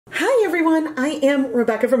everyone, I am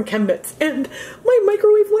Rebecca from ChemKnits, and my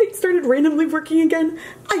microwave light started randomly working again.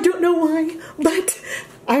 I don't know why, but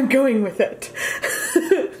I'm going with it.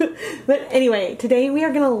 But anyway, today we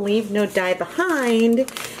are going to leave no dye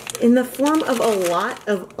behind in the form of a lot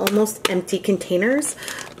of almost empty containers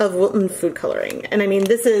of Wilton food coloring. And I mean,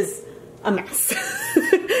 this is a mess.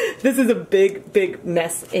 This is a big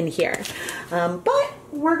mess in here. But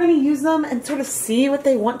we're going to use them and sort of see what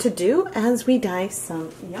they want to do as we dye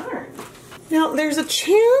some yarn. Now, there's a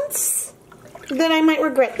chance that I might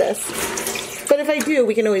regret this, but if I do,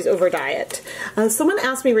 we can always over dye it. Someone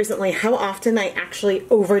asked me recently how often I actually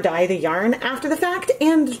over dye the yarn after the fact,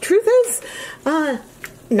 and the truth is,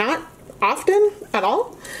 not often at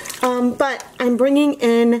all. But I'm bringing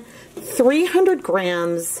in 300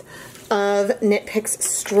 grams of Knit Picks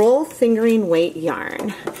Stroll Fingering Weight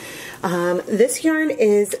yarn. This yarn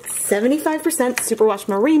is 75% superwash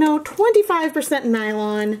merino, 25%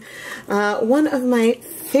 nylon, one of my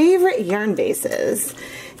favorite yarn bases.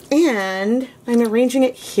 And I'm arranging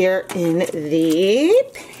it here in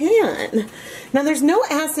the pan. Now there's no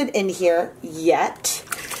acid in here yet,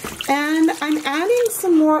 and I'm adding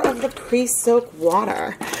some more of the pre-soak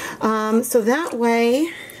water. So that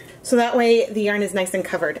way the yarn is nice and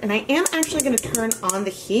covered. And I am actually going to turn on the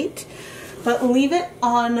heat, but leave it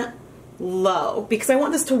on low because I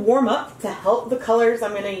want this to warm up to help the colors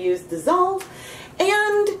I'm going to use dissolve.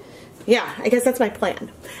 And yeah, I guess that's my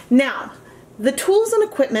plan. Now, the tools and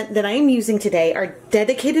equipment that I am using today are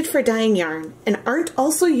dedicated for dyeing yarn and aren't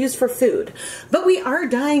also used for food, but we are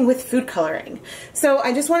dyeing with food coloring. So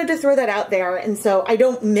I just wanted to throw that out there, and so I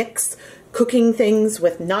don't mix cooking things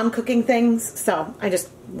with non-cooking things, so I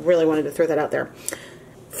just really wanted to throw that out there.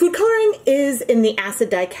 Food coloring is in the acid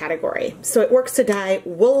dye category, so it works to dye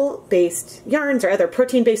wool-based yarns or other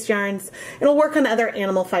protein-based yarns. It'll work on other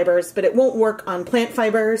animal fibers, but it won't work on plant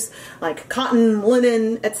fibers like cotton,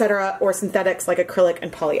 linen, etc., or synthetics like acrylic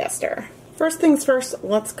and polyester. First things first,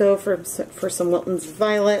 let's go for some Wilton's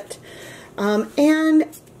Violet. And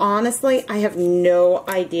honestly, I have no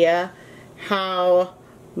idea how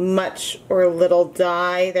much or little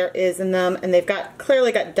dye there is in them, and they've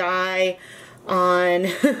clearly got dye on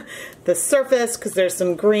the surface because there's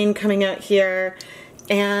some green coming out here,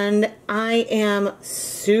 and I am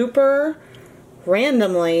super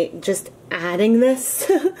randomly just adding this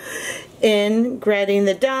in, grabbing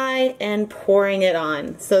the dye and pouring it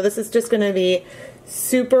on. So this is just going to be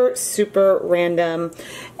super random,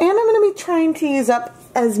 and I'm going to be trying to use up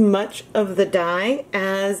as much of the dye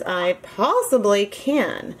as I possibly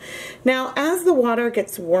can. Now, as the water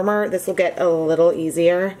gets warmer, this will get a little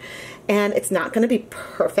easier, and it's not going to be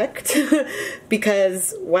perfect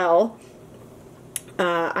because, well,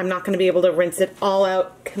 I'm not going to be able to rinse it all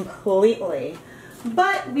out completely,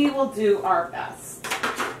 but we will do our best.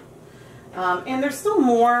 And there's still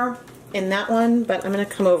more in that one, but I'm going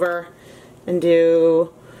to come over and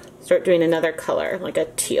start doing another color, like a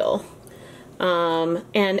teal.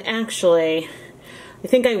 And actually, I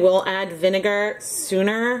think I will add vinegar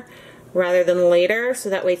sooner rather than later, so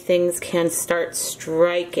that way things can start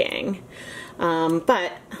striking.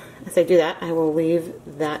 But as I do that, I will leave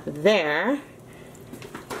that there.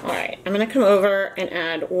 Alright, I'm going to come over and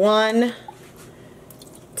add 1,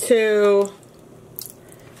 2,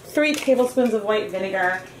 3 tablespoons of white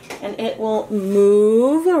vinegar, and it will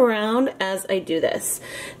move around as I do this.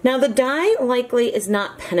 Now, the dye likely is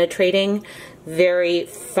not penetrating very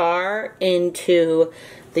far into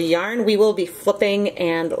the yarn. We will be flipping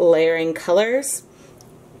and layering colors.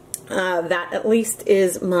 That at least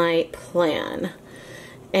is my plan.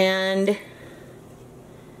 And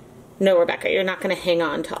no, Rebecca, you're not going to hang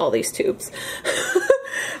on to all these tubes.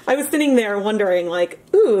 I was sitting there wondering, like,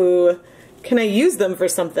 ooh, can I use them for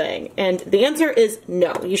something? And the answer is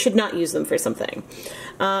no, you should not use them for something.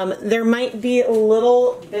 There might be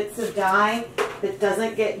little bits of dye that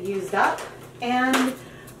doesn't get used up, and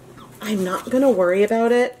I'm not gonna worry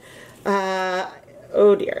about it.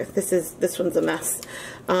 Oh dear, this one's a mess.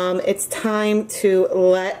 It's time to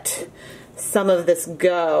let some of this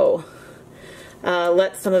go.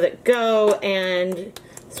 Let some of it go and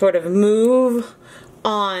sort of move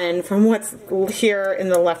on from what's here in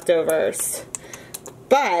the leftovers.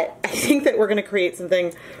 But I think that we're going to create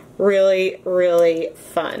something really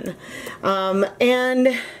fun.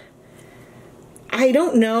 And I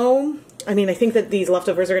don't know, I mean, I think that these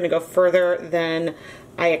leftovers are going to go further than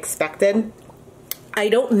I expected. I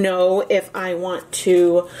don't know if I want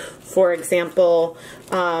to, for example,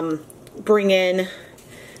 bring in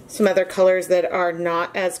some other colors that are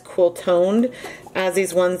not as cool toned as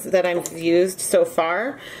these ones that I've used so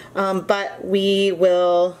far, but we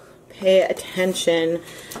will pay attention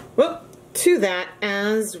to that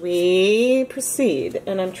as we proceed.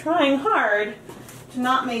 And I'm trying hard to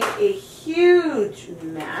not make a huge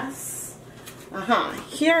mess.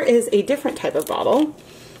 Here is a different type of bottle.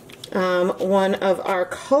 One of our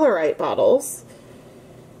Colorite bottles.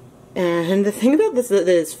 And the thing about this that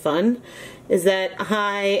is fun is that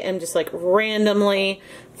I am just like randomly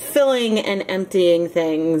filling and emptying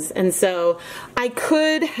things. And so I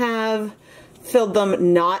could have filled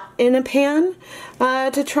them not in a pan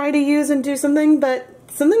to try to use and do something, but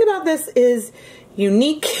something about this is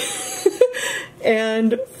unique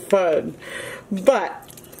and fun. But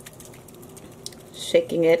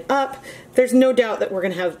shaking it up, there's no doubt that we're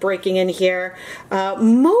going to have breaking in here.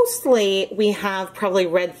 Mostly we have probably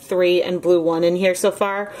red 3 and blue 1 in here so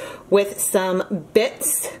far, with some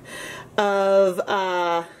bits of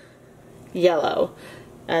yellow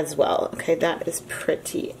as well. Okay, that is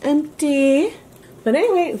pretty empty. But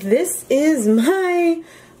anyway, this is my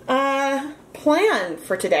plan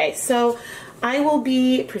for today. So I will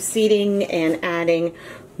be proceeding and adding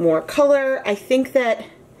more color. I think that,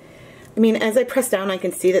 I mean, as I press down, I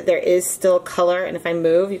can see that there is still color, and if I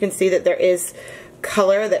move, you can see that there is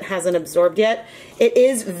color that hasn't absorbed yet. It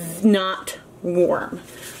is not warm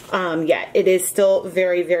yet. It is still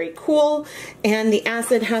very, very cool, and the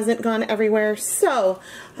acid hasn't gone everywhere. So,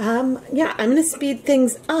 yeah, I'm going to speed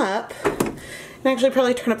things up and actually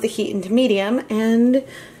probably turn up the heat into medium and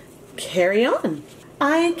carry on.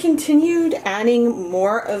 I continued adding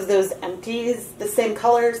more of those empties, the same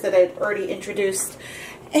colors that I'd already introduced.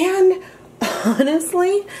 And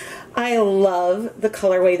honestly, I love the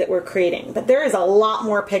colorway that we're creating, but there is a lot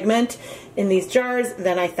more pigment in these jars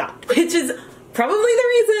than I thought, which is probably the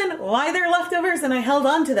reason why they're leftovers and I held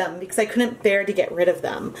on to them, because I couldn't bear to get rid of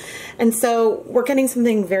them. And so we're getting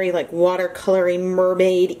something very like watercolory,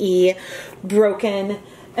 mermaid-y, broken.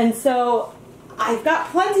 And so I've got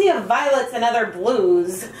plenty of violets and other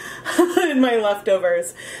blues in my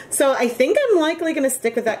leftovers. So I think I'm likely going to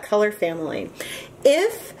stick with that color family.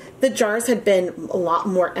 If the jars had been a lot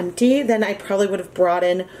more empty, then I probably would have brought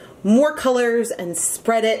in more colors and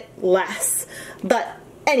spread it less. But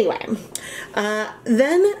anyway,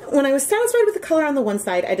 then when I was satisfied with the color on the one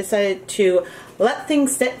side, I decided to let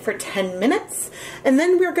things sit for 10 minutes, and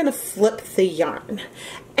then we're going to flip the yarn.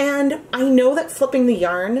 And I know that flipping the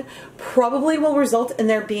yarn probably will result in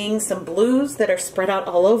there being some blues that are spread out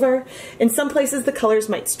all over. In some places the colors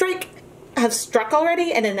might have struck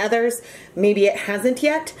already, and in others maybe it hasn't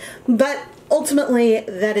yet, but ultimately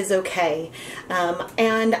that is okay.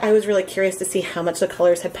 And I was really curious to see how much the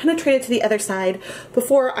colors had penetrated to the other side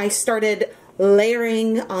before I started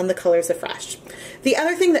layering on the colors afresh. The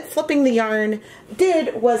other thing that flipping the yarn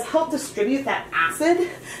did was help distribute that acid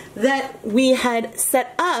that we had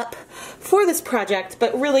set up for this project,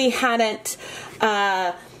 but really hadn't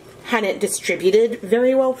distributed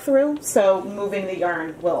very well through, so moving the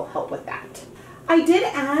yarn will help with that. I did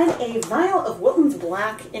add a vial of Wilton's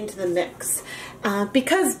Black into the mix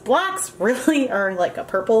because blacks really are like a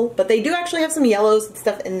purple, but they do actually have some yellows and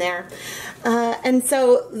stuff in there. And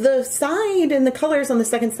so the side and the colors on the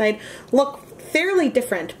second side look fairly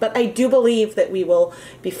different, but I do believe that we will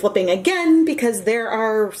be flipping again because there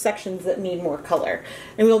are sections that need more color.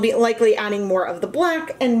 And we'll be likely adding more of the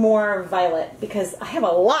black and more violet because I have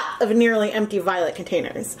a lot of nearly empty violet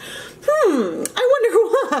containers. I wonder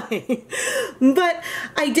why. But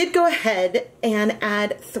I did go ahead and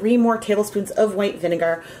add 3 more tablespoons of white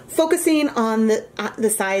vinegar, focusing on the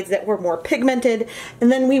sides that were more pigmented, and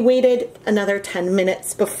then we waited another 10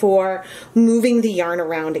 minutes before moving the yarn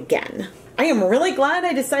around again. I am really glad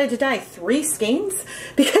I decided to dye 3 skeins,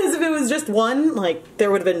 because if it was just one, like, there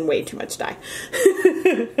would have been way too much dye.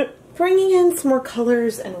 Bringing in some more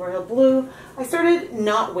colors and royal blue, I started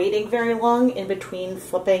not waiting very long in between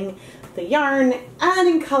flipping the yarn,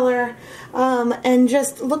 adding color, and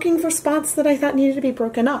just looking for spots that I thought needed to be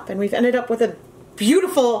broken up. And we've ended up with a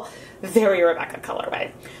beautiful, very Rebecca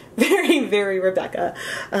colorway. Very, very Rebecca.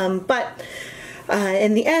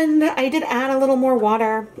 In the end, I did add a little more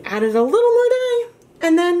water, added a little more dye,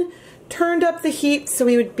 and then turned up the heat so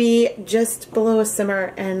we would be just below a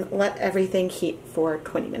simmer and let everything heat for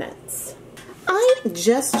 20 minutes. I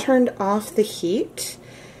just turned off the heat,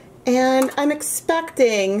 and I'm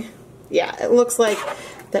expecting, yeah, it looks like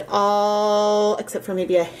that all, except for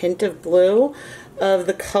maybe a hint of blue, of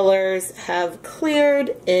the colors have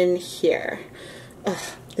cleared in here. Ugh,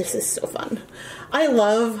 this is so fun. I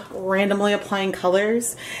love randomly applying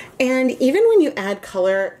colors, and even when you add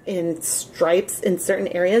color in stripes in certain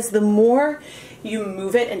areas, the more you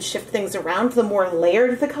move it and shift things around, the more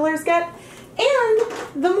layered the colors get, and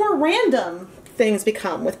the more random things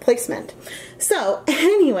become with placement. So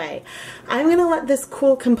anyway, I'm gonna let this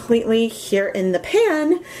cool completely here in the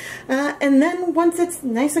pan, and then once it's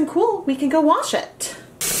nice and cool, we can go wash it.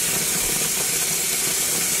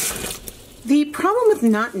 The problem with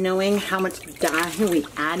not knowing how much dye we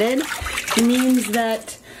added means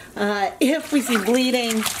that if we see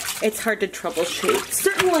bleeding, it's hard to troubleshoot.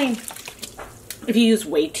 Certainly, if you use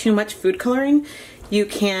way too much food coloring, you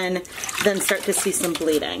can then start to see some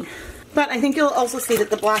bleeding. But I think you'll also see that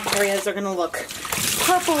the black areas are gonna look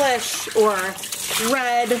purplish or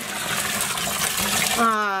red.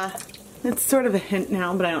 It's sort of a hint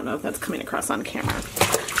now, but I don't know if that's coming across on camera.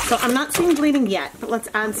 So I'm not seeing bleeding yet, but let's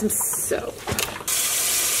add some soap.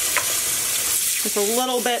 Just a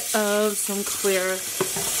little bit of some clear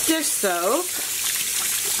dish soap.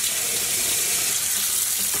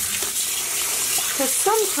 Because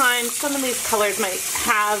sometimes some of these colors might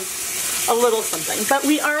have a little something. But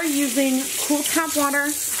we are using cool tap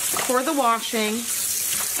water for the washing.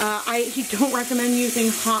 I don't recommend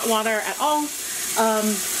using hot water at all.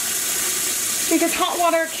 Because hot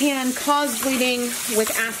water can cause bleeding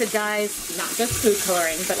with acid dyes, not just food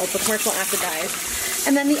coloring, but also commercial acid dyes.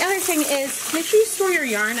 And then the other thing is, make sure you store your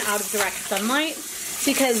yarn out of direct sunlight,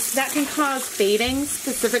 because that can cause fading,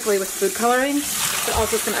 specifically with food coloring, but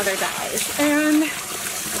also some other dyes. And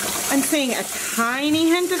I'm seeing a tiny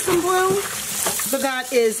hint of some blue, but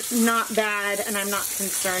that is not bad, and I'm not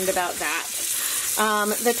concerned about that.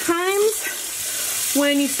 The times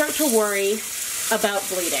when you start to worry about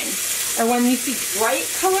bleeding are when you see bright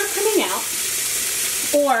color coming out,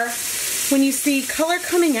 or when you see color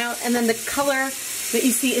coming out and then the color that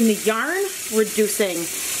you see in the yarn reducing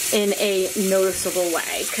in a noticeable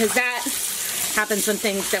way, because that happens when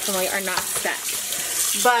things definitely are not set.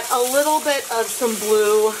 But a little bit of some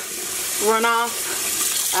blue runoff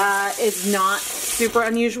is not super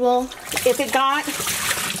unusual. If it got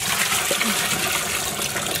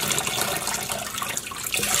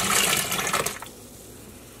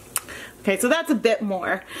okay, so that's a bit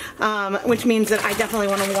more, which means that I definitely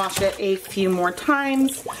want to wash it a few more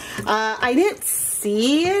times. I didn't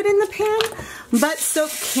see it in the pan, but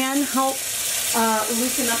soap can help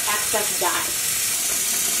loosen up excess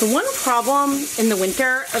dye. The one problem in the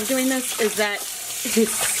winter of doing this is that it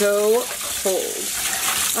is so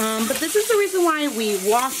cold. But this is the reason why we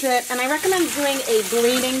wash it, and I recommend doing a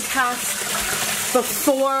bleeding test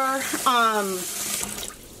before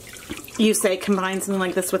you say combine something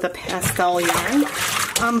like this with a pastel yarn.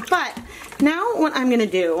 But now what I'm gonna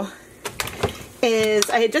do is,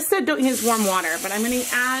 I had just said don't use warm water, but I'm gonna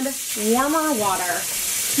add warmer water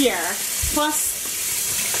here, plus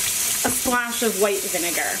a splash of white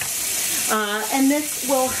vinegar. And this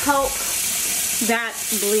will help that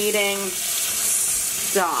bleeding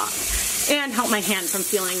stop and help my hand from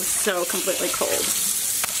feeling so completely cold.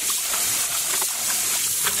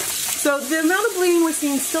 So the amount of bleeding we're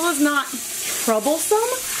seeing still is not troublesome,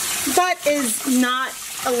 but is not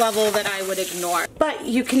a level that I would ignore. But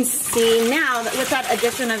you can see now that with that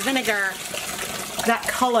addition of vinegar, that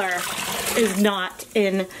color is not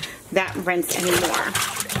in that rinse anymore.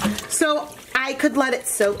 So I could let it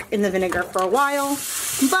soak in the vinegar for a while,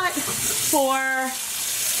 but for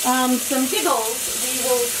some giggles, we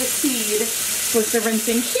will proceed with the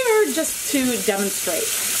rinsing here just to demonstrate.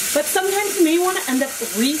 But sometimes you may want to end up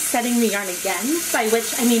resetting the yarn again, by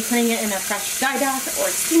which I mean putting it in a fresh dye bath or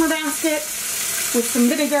steamer basket with some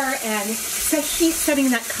vinegar and heat setting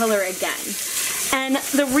that color again. And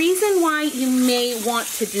the reason why you may want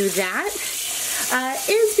to do that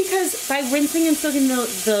is because by rinsing and soaking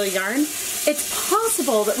the yarn, it's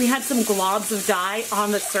possible that we had some globs of dye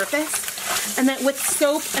on the surface, and that with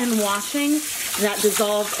soap and washing, that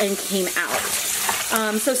dissolved and came out.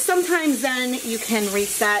 So sometimes then you can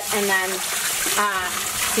reset and then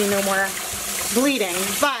see no more bleeding.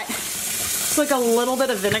 But it's like a little bit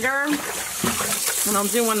of vinegar, and I'll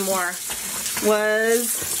do one more,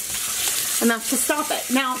 was enough to stop it.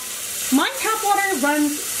 Now, my tap water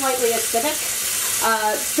runs slightly acidic,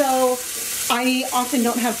 so I often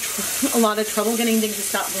don't have a lot of trouble getting things to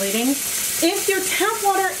stop bleeding. If your tap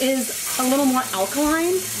water is a little more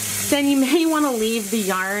alkaline, then you may want to leave the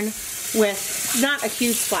yarn with not a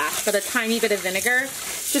huge splash, but a tiny bit of vinegar,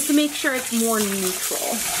 just to make sure it's more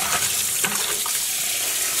neutral.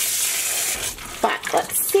 But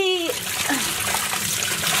let's see.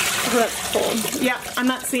 Oh, that's cold. Yeah, I'm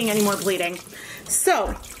not seeing any more bleeding. So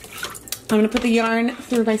I'm gonna put the yarn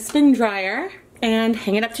through my spin dryer and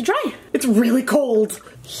hang it up to dry. It's really cold.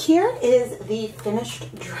 Here is the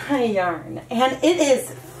finished dry yarn, and it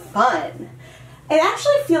is fun. It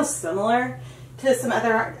actually feels similar to some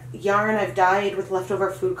other yarn I've dyed with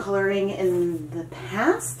leftover food coloring in the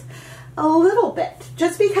past a little bit,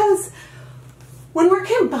 just because when we're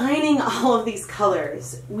combining all of these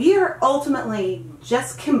colors, we are ultimately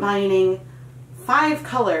just combining 5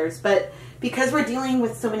 colors, but because we're dealing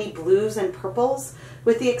with so many blues and purples,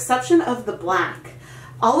 with the exception of the black,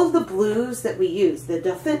 all of the blues that we use,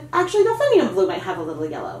 actually delphinium blue might have a little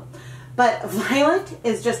yellow, but violet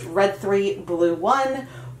is just red 3, blue 1,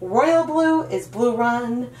 royal blue is blue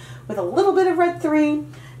 1 with a little bit of red 3,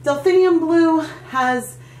 delphinium blue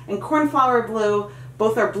and cornflower blue,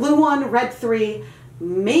 both are blue 1, red 3,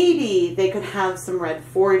 maybe they could have some red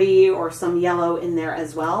 40 or some yellow in there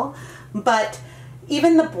as well, but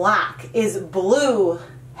even the black is blue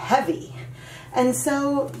heavy. And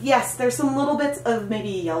so, yes, there's some little bits of maybe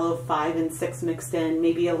yellow 5 and 6 mixed in,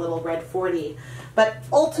 maybe a little red 40, but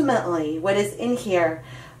ultimately what is in here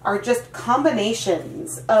are just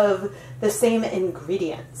combinations of the same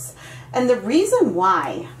ingredients. And the reason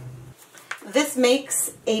why this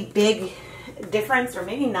makes a big difference, or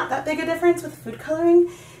maybe not that big a difference with food coloring,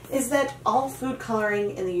 is that all food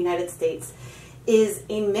coloring in the United States is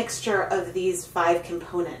a mixture of these 5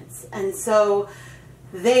 components. And so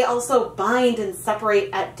they also bind and separate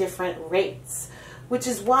at different rates, which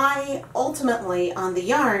is why ultimately on the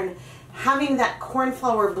yarn, having that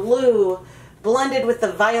cornflower blue blended with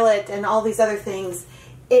the violet and all these other things,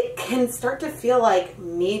 it can start to feel like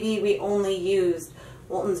maybe we only used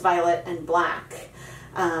Woolton's violet and black.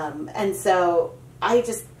 And so I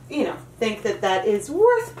just, think that that is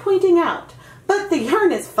worth pointing out. But the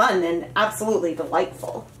yarn is fun and absolutely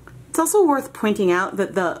delightful. It's also worth pointing out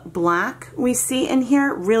that the black we see in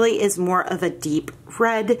here really is more of a deep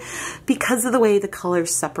red because of the way the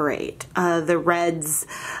colors separate. The reds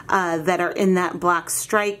that are in that black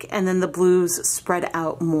strike, and then the blues spread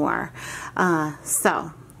out more.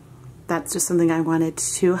 So that's just something I wanted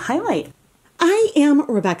to highlight. I am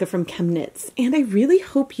Rebecca from ChemKnits, and I really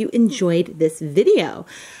hope you enjoyed this video.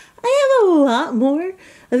 I have a lot more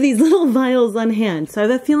of these little vials on hand, so I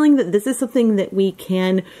have a feeling that this is something that we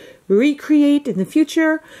can recreate in the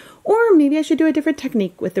future, or maybe I should do a different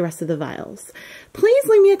technique with the rest of the vials. Please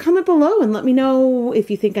leave me a comment below and let me know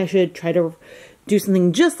if you think I should try to do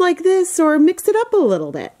something just like this or mix it up a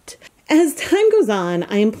little bit. As time goes on,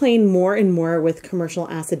 I am playing more and more with commercial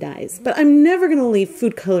acid dyes, but I'm never going to leave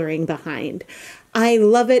food coloring behind. I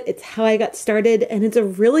love it. It's how I got started, and it's a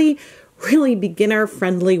really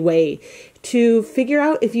beginner-friendly way to figure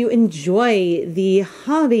out if you enjoy the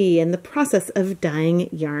hobby and the process of dyeing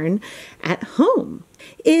yarn at home.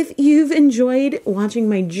 If you've enjoyed watching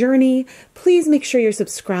my journey, please make sure you're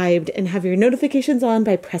subscribed and have your notifications on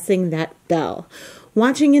by pressing that bell.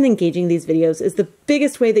 Watching and engaging these videos is the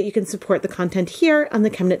biggest way that you can support the content here on the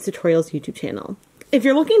ChemKnits Tutorials YouTube channel. If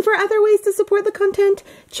you're looking for other ways to support the content,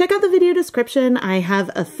 check out the video description. I have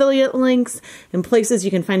affiliate links and places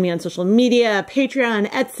you can find me on social media, Patreon,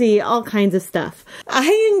 Etsy, all kinds of stuff.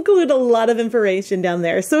 I include a lot of information down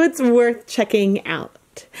there, so it's worth checking out.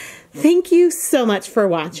 Thank you so much for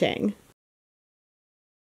watching.